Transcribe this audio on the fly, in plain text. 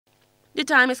The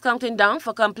time is counting down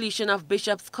for completion of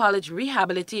Bishop's College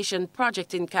Rehabilitation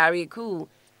Project in Carriacou.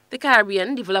 The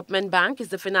Caribbean Development Bank is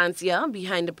the financier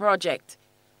behind the project.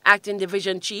 Acting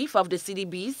Division Chief of the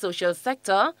CDB's social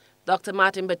sector, Dr.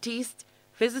 Martin Batiste,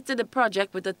 visited the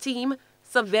project with a team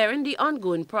surveying the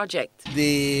ongoing project.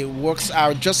 The works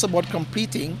are just about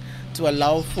completing to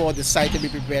allow for the site to be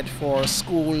prepared for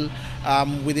school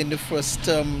within the first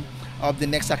term of the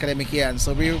next academic year. And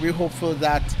so we're hopeful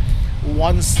that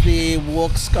once the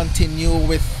works continue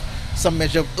with some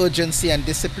measure of urgency and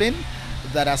discipline,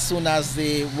 that as soon as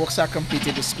the works are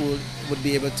completed, the school would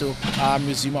be able to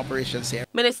resume operations here.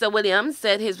 Minister Williams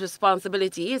said his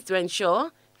responsibility is to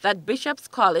ensure that Bishop's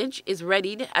College is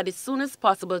readied at the soonest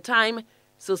possible time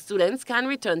so students can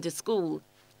return to school.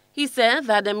 He said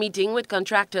that the meeting with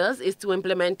contractors is to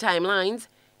implement timelines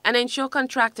and ensure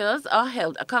contractors are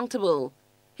held accountable.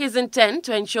 His intent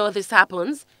to ensure this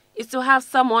happens is to have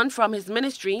someone from his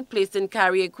ministry placed in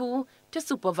Carriacou to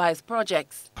supervise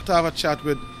projects. To have a chat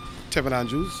with Tevin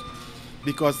Andrews,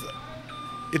 because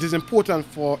it is important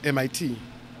for MIT,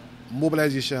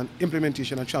 Mobilization,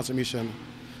 Implementation and Transformation,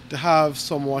 to have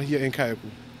someone here in Carriacou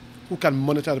who can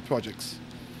monitor the projects.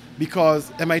 Because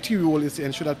MIT role is to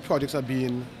ensure that projects are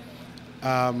being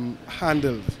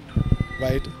handled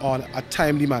right on a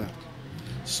timely manner.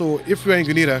 So if we're in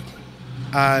Grenada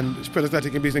and projects are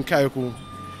taking place in Carriacou,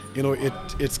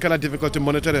 it's kind of difficult to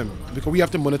monitor them because we have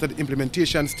to monitor the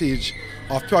implementation stage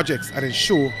of projects and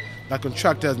ensure that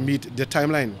contractors meet their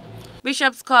timeline.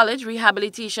 Bishop's College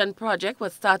Rehabilitation Project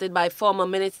was started by former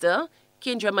Minister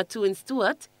Kendra Matuin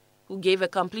Stewart, who gave a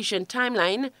completion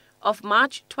timeline of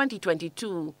March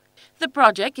 2022. The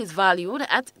project is valued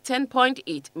at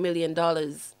 $10.8 million.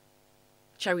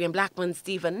 Sharian Blackman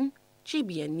Stephen,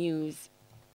 GBN News.